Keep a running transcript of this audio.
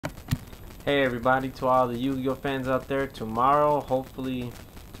Hey everybody, to all the Yu-Gi-Oh fans out there, hopefully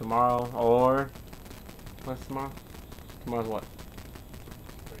tomorrow, or what's tomorrow? Tomorrow's what?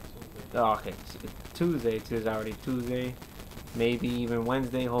 Oh, okay, Tuesday. Today's already Tuesday. Maybe even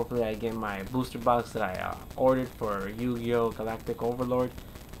Wednesday. Hopefully I get my booster box that I ordered for Yu-Gi-Oh Galactic Overlord,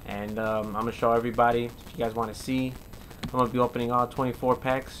 and I'm gonna show everybody. If you guys want to see, I'm gonna be opening all 24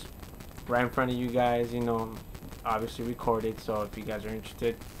 packs right in front of you guys. You know, obviously recorded. So if you guys are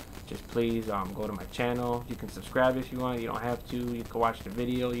interested, just please go to my channel. You can subscribe if you want. You don't have to. You can watch the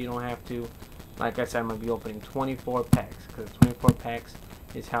video. You don't have to. Like I said, I'm gonna be opening 24 packs because 24 packs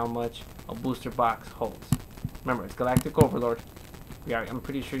is how much a booster box holds. Remember, it's Galactic Overlord. I'm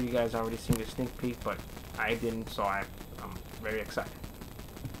pretty sure you guys already seen the sneak peek, but I didn't, so I'm very excited.